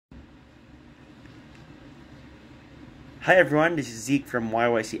Hi everyone, this is Zeke from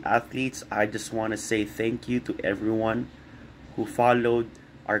YYC Athletes. I just want to say thank you to everyone who followed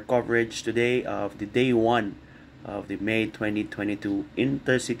our coverage today of the day one of the May 2022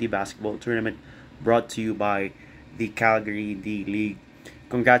 Intercity Basketball Tournament brought to you by the Calgary D League.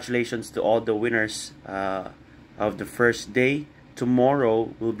 Congratulations to all the winners of the first day.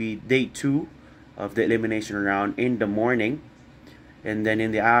 Tomorrow will be day 2 of the elimination round in the morning, and then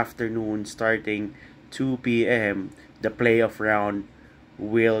in the afternoon starting 2 p.m. the playoff round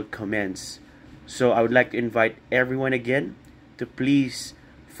will commence. So I would like to invite everyone again to please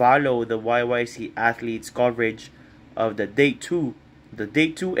follow the YYC Athletes coverage of the day 2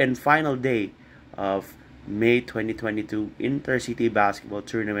 and final day of May 2022 Intercity Basketball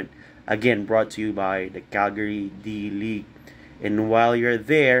Tournament, again brought to you by the Calgary D League. And while you're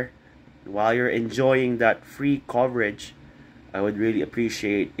there, while you're enjoying that free coverage, I would really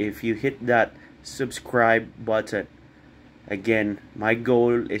appreciate if you hit that subscribe button. Again, my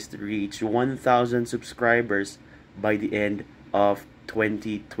goal is to reach 1,000 subscribers by the end of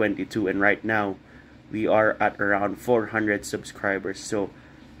 2022, and right now we are at around 400 subscribers. So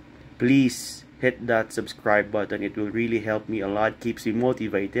please hit that subscribe button. It will really help me a lot, keeps me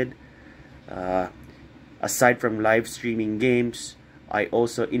motivated. Aside from live streaming games, I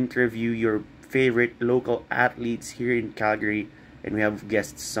also interview your favorite local athletes here in Calgary, and we have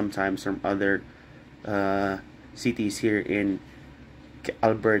guests sometimes from other cities here in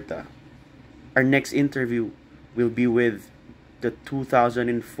Alberta. Our next interview will be with the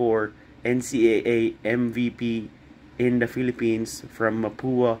 2004 NCAA MVP in the Philippines from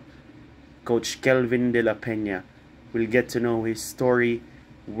Mapua, Coach Kelvin de la Peña. We'll get to know his story,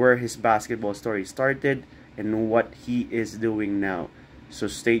 where his basketball story started, and what he is doing now. So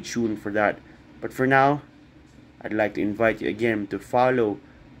stay tuned for that. But for now, I'd like to invite you again to follow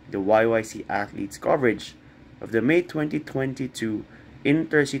the YYC Athletes coverage of the May 2022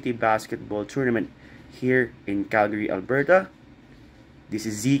 Intercity Basketball Tournament here in Calgary, Alberta. This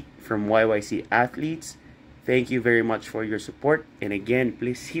is Zeke from YYC Athletes. Thank you very much for your support, and again,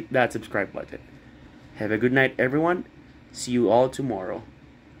 please hit that subscribe button. Have a good night, everyone. See you all tomorrow.